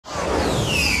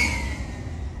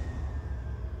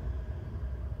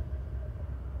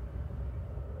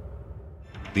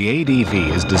The ADV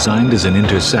is designed as an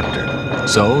interceptor,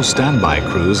 so standby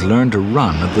crews learn to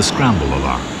run at the scramble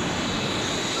alarm.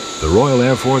 The Royal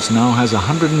Air Force now has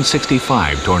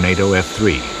 165 Tornado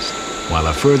F-3s, while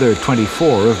a further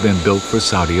 24 have been built for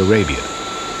Saudi Arabia.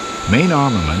 Main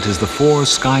armament is the 4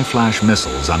 Skyflash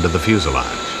missiles under the fuselage,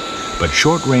 but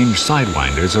short-range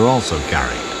Sidewinders are also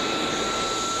carried.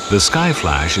 The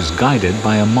Skyflash is guided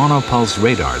by a monopulse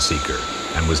radar seeker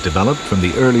and was developed from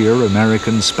the earlier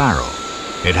American Sparrow.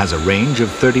 It has a range of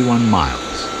 31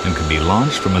 miles and can be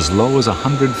launched from as low as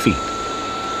 100 feet.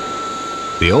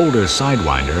 The older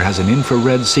Sidewinder has an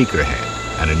infrared seeker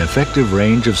head and an effective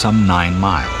range of some 9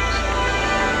 miles.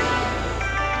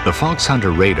 The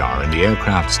Foxhunter radar in the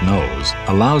aircraft's nose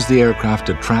allows the aircraft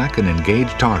to track and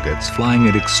engage targets flying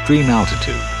at extreme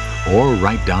altitude or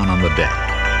right down on the deck.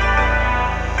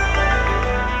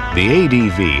 The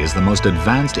ADV is the most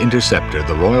advanced interceptor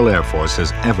the Royal Air Force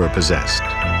has ever possessed.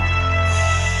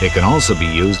 It can also be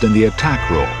used in the attack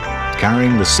role,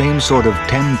 carrying the same sort of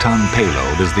 10-ton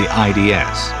payload as the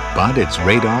IDS, but its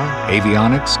radar,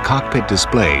 avionics, cockpit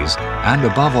displays, and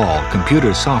above all,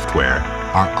 computer software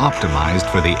are optimized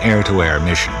for the air-to-air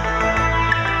mission.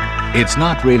 It's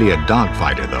not really a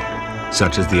dogfighter though,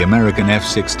 such as the American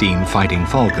F-16 Fighting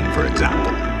Falcon, for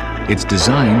example. It's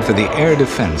designed for the air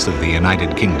defense of the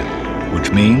United Kingdom,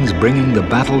 which means bringing the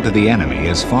battle to the enemy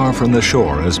as far from the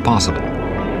shore as possible.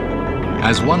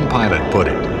 As one pilot put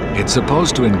it, it's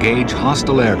supposed to engage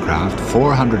hostile aircraft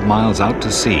 400 miles out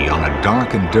to sea on a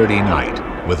dark and dirty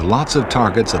night, with lots of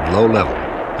targets at low level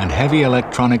and heavy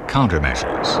electronic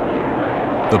countermeasures.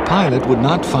 The pilot would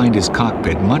not find his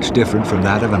cockpit much different from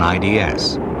that of an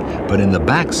IDS, but in the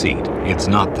back seat, it's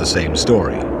not the same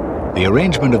story. The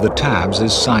arrangement of the tabs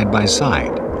is side by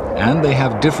side, and they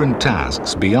have different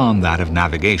tasks beyond that of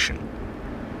navigation.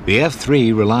 The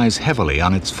F-3 relies heavily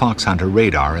on its Foxhunter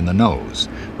radar in the nose,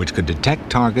 which could detect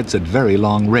targets at very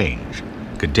long range,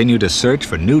 continue to search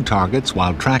for new targets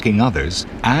while tracking others,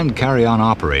 and carry on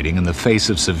operating in the face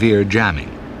of severe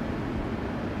jamming.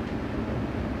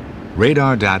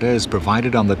 Radar data is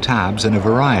provided on the tabs in a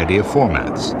variety of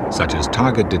formats, such as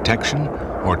target detection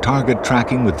or target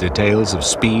tracking with details of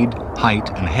speed, height,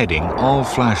 and heading all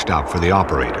flashed out for the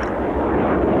operator.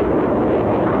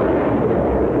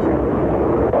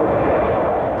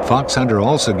 Foxhunter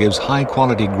also gives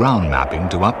high-quality ground mapping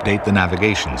to update the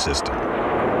navigation system.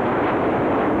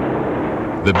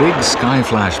 The big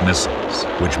Skyflash missiles,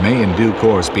 which may in due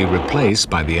course be replaced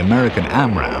by the American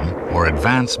AMRAAM or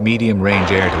Advanced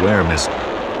Medium-Range Air-to-Air Missile,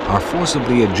 are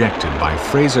forcibly ejected by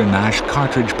Fraser-Nash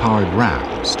cartridge-powered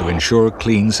rams to ensure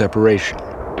clean separation.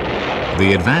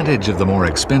 The advantage of the more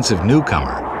expensive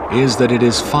newcomer is that it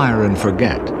is fire and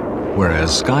forget,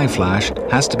 whereas Skyflash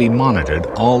has to be monitored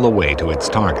all the way to its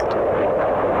target.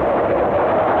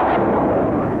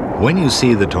 When you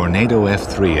see the Tornado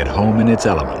F-3 at home in its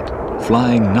element,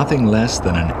 flying nothing less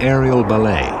than an aerial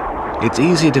ballet, it's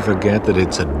easy to forget that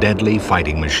it's a deadly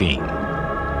fighting machine.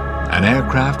 An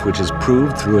aircraft which has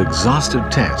proved through exhaustive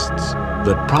tests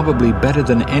that probably better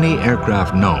than any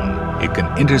aircraft known, it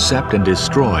can intercept and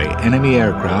destroy enemy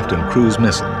aircraft and cruise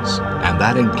missiles, and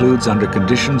that includes under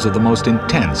conditions of the most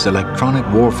intense electronic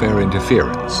warfare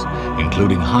interference,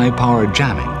 including high-power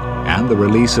jamming and the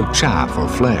release of chaff or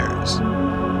flares.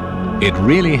 It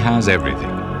really has everything,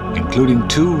 including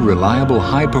 2 reliable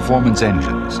high-performance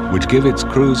engines which give its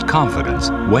crews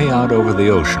confidence way out over the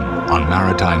ocean on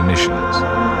maritime missions.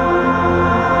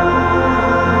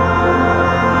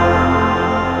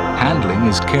 Handling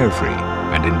is carefree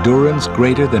and endurance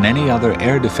greater than any other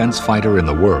air defense fighter in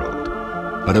the world.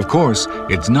 But of course,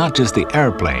 it's not just the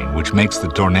airplane which makes the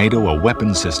Tornado a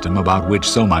weapon system about which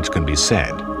so much can be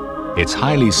said. Its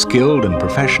highly skilled and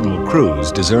professional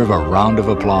crews deserve a round of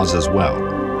applause as well.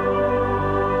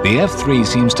 The F-3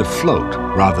 seems to float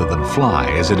rather than fly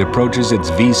as it approaches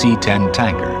its VC-10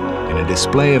 tanker in a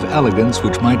display of elegance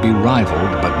which might be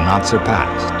rivaled but not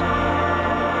surpassed.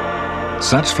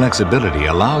 Such flexibility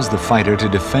allows the fighter to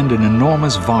defend an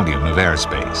enormous volume of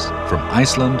airspace, from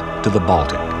Iceland to the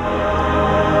Baltic.